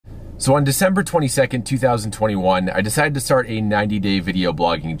So on December 22nd, 2021, I decided to start a 90-day video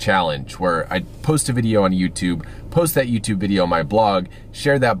blogging challenge where I'd post a video on YouTube, post that YouTube video on my blog,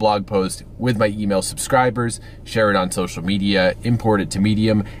 share that blog post with my email subscribers, share it on social media, import it to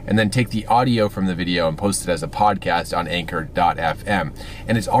Medium, and then take the audio from the video and post it as a podcast on Anchor.fm.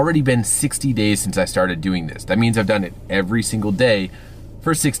 And it's already been 60 days since I started doing this. That means I've done it every single day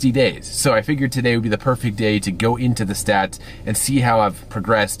for 60 days. So I figured today would be the perfect day to go into the stats and see how I've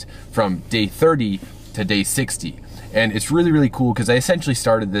progressed from day 30 to day 60. And it's really, really cool because I essentially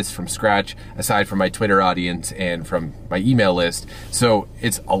started this from scratch, aside from my Twitter audience and from my email list. So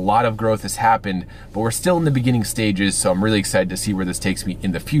it's a lot of growth has happened, but we're still in the beginning stages. So I'm really excited to see where this takes me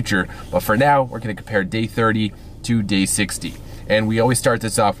in the future. But for now, we're gonna compare day 30 to day 60. And we always start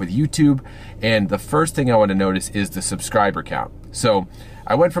this off with YouTube. And the first thing I want to notice is the subscriber count. So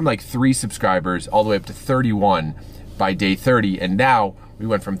I went from like 3 subscribers all the way up to 31 by day 30. And now we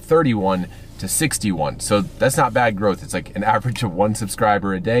went from 31 to 61. So that's not bad growth. It's like an average of 1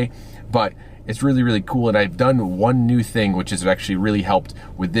 subscriber a day, but it's really, really cool. And I've done one new thing, which has actually really helped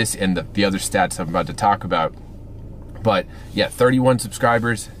with this and the other stats I'm about to talk about. But yeah, 31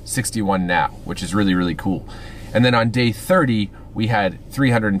 subscribers, 61 now, which is really, really cool. And then on day 30, we had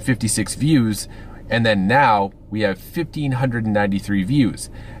 356 views. And then now we have 1,593 views.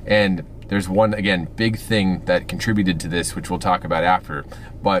 And there's one, again, big thing that contributed to this, which we'll talk about after.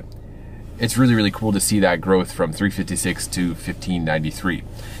 But it's really, really cool to see that growth from 356 to 1,593.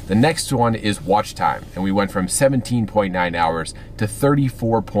 The next one is watch time. And we went from 17.9 hours to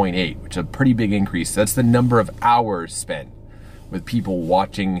 34.8, which is a pretty big increase. That's the number of hours spent with people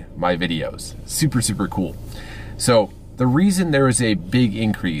watching my videos. Super, super cool. So the reason there was a big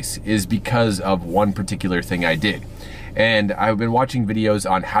increase is because of one particular thing I did. And I've been watching videos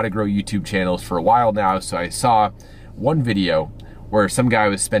on how to grow YouTube channels for a while now. So I saw one video where some guy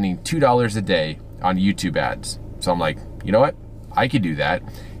was spending $2 a day on YouTube ads. So I'm like, you know what? I could do that.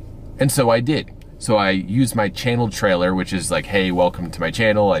 And so I did. So I used my channel trailer, which is like, hey, welcome to my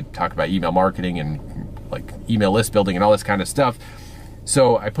channel. I talk about email marketing and like email list building and all this kind of stuff.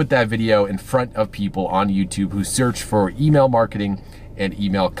 So I put that video in front of people on YouTube who search for email marketing and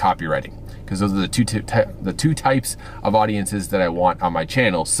email copywriting, because those are the two types of audiences that I want on my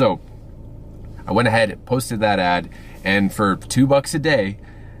channel. So I went ahead and posted that ad, and for $2 a day,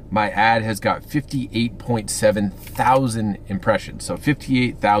 my ad has got 58.7 thousand impressions. So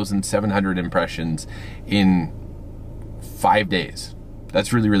 58,700 impressions in 5 days.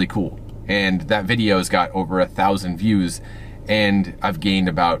 That's really, really cool. And that video's got over 1,000 views. And I've gained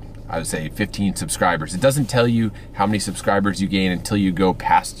about, I would say, 15 subscribers. It doesn't tell you how many subscribers you gain until you go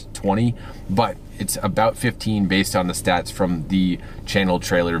past 20, but it's about 15 based on the stats from the channel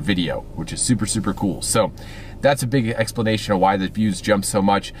trailer video, which is super, super cool. So that's a big explanation of why the views jumped so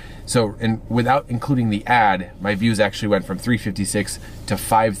much. So, and without including the ad, my views actually went from 356 to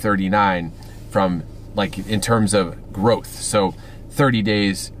 539 from, like, in terms of growth. So 30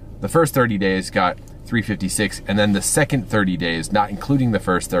 days, the first 30 days got 356, and then the second 30 days, not including the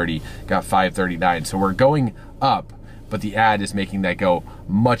first 30, got 539. So we're going up, but the ad is making that go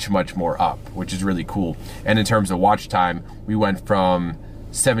much, much more up, which is really cool. And in terms of watch time, we went from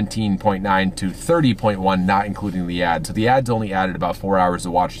 17.9 to 30.1, not including the ad. So the ad's only added about 4 hours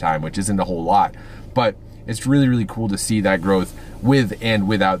of watch time, which isn't a whole lot, but it's really, really cool to see that growth with and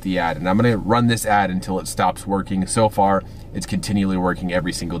without the ad. And I'm gonna run this ad until it stops working. So far, it's continually working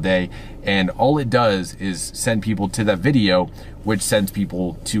every single day. And all it does is send people to that video, which sends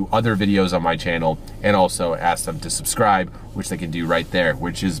people to other videos on my channel, and also asks them to subscribe, which they can do right there,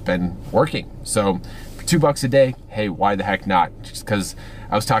 which has been working. So for $2 a day, hey, why the heck not? Just because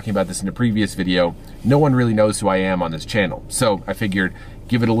I was talking about this in a previous video, no one really knows who I am on this channel. So I figured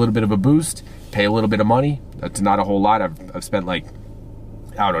give it a little bit of a boost, pay a little bit of money. That's not a whole lot. I've spent like,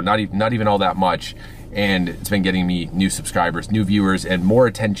 I don't know, not even all that much. And it's been getting me new subscribers, new viewers, and more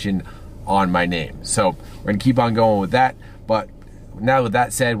attention on my name. So we're gonna keep on going with that. But now with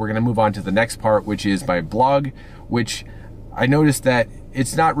that said, we're gonna move on to the next part, which is my blog, which I noticed that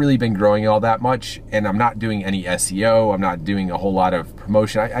it's not really been growing all that much, and I'm not doing any SEO. I'm not doing a whole lot of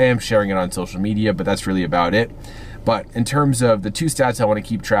promotion. I am sharing it on social media, but that's really about it. But in terms of the two stats I want to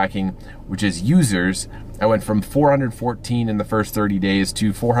keep tracking, which is users, I went from 414 in the first 30 days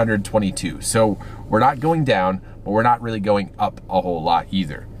to 422. So we're not going down, but we're not really going up a whole lot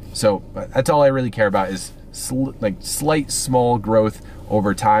either. So that's all I really care about, is slight small growth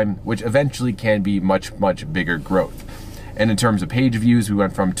over time, which eventually can be much, much bigger growth. And in terms of page views, we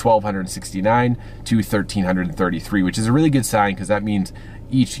went from 1,269 to 1,333, which is a really good sign, because that means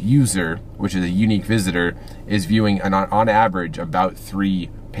each user, which is a unique visitor, is viewing on average about 3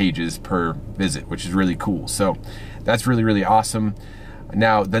 pages per visit, which is really cool. So that's really, really awesome.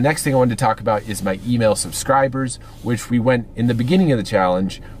 Now, the next thing I wanted to talk about is my email subscribers, which we went, in the beginning of the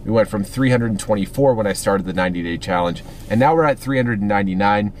challenge, we went from 324 when I started the 90-day challenge, and now we're at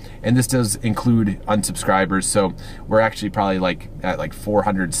 399, and this does include unsubscribers, so we're actually probably at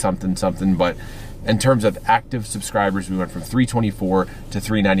 400 something, but in terms of active subscribers, we went from 324 to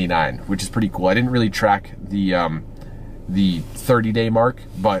 399, which is pretty cool. I didn't really track the 30-day mark,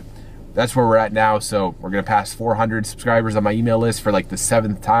 but that's where we're at now. So we're gonna pass 400 subscribers on my email list for like the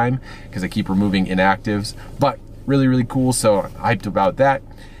 7th time because I keep removing inactives, but really, really cool. So I'm hyped about that.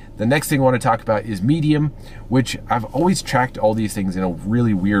 The next thing I want to talk about is Medium, which I've always tracked all these things in a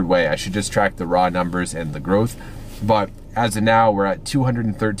really weird way. I should just track the raw numbers and the growth, but as of now, we're at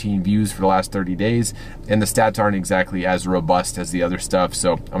 213 views for the last 30 days, and the stats aren't exactly as robust as the other stuff,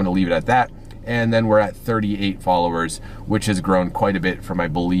 so I'm gonna leave it at that. And then we're at 38 followers, which has grown quite a bit from, I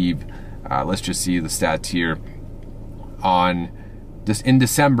believe, let's just see the stats here. In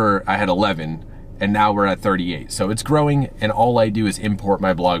December, I had 11, and now we're at 38. So it's growing, and all I do is import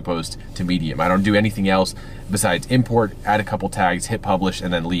my blog post to Medium. I don't do anything else besides import, add a couple tags, hit publish,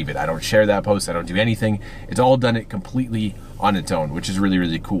 and then leave it. I don't share that post, I don't do anything. It's all done it completely on its own, which is really,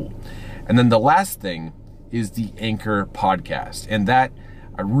 really cool. And then the last thing is the Anchor podcast, and that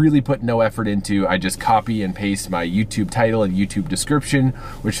I really put no effort into. I just copy and paste my YouTube title and YouTube description,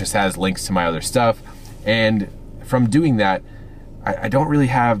 which just has links to my other stuff. And from doing that, I don't really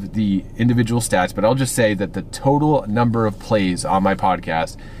have the individual stats, but I'll just say that the total number of plays on my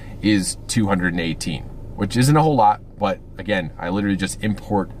podcast is 218, which isn't a whole lot, but again, I literally just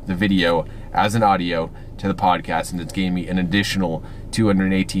import the video as an audio to the podcast, and it's gained me an additional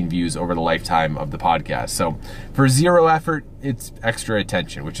 218 views over the lifetime of the podcast. So for zero effort, it's extra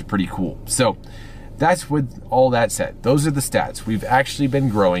attention, which is pretty cool. So that's, with all that said, those are the stats. We've actually been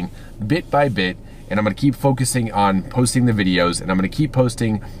growing bit by bit, and I'm gonna keep focusing on posting the videos, and I'm gonna keep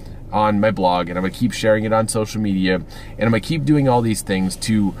posting on my blog, and I'm gonna keep sharing it on social media, and I'm gonna keep doing all these things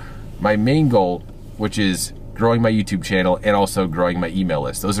to my main goal, which is growing my YouTube channel and also growing my email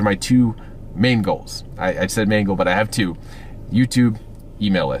list. Those are my two main goals. I said main goal, but I have two: YouTube,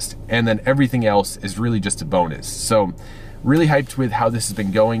 email list, and then everything else is really just a bonus. So really hyped with how this has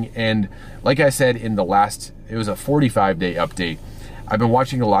been going, and like I said in the last, it was a 45-day update, I've been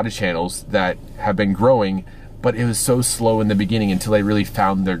watching a lot of channels that have been growing, but it was so slow in the beginning until they really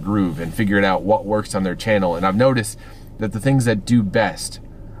found their groove and figured out what works on their channel. And I've noticed that the things that do best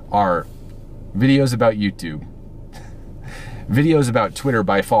are videos about YouTube, videos about Twitter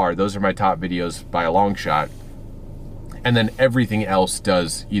by far, those are my top videos by a long shot, and then everything else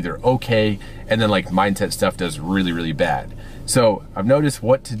does either okay, and then like mindset stuff does really, really bad. So I've noticed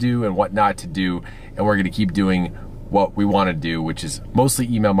what to do and what not to do, and we're gonna keep doing what we wanna do, which is mostly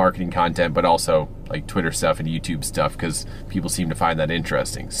email marketing content, but also like Twitter stuff and YouTube stuff, because people seem to find that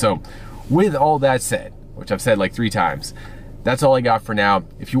interesting. So with all that said, which I've said like 3 times, that's all I got for now.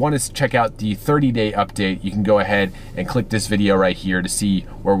 If you want to check out the 30-day update, you can go ahead and click this video right here to see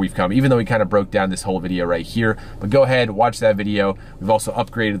where we've come, even though we kind of broke down this whole video right here. But go ahead, watch that video. We've also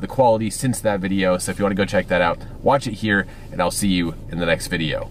upgraded the quality since that video, so if you want to go check that out, watch it here, and I'll see you in the next video.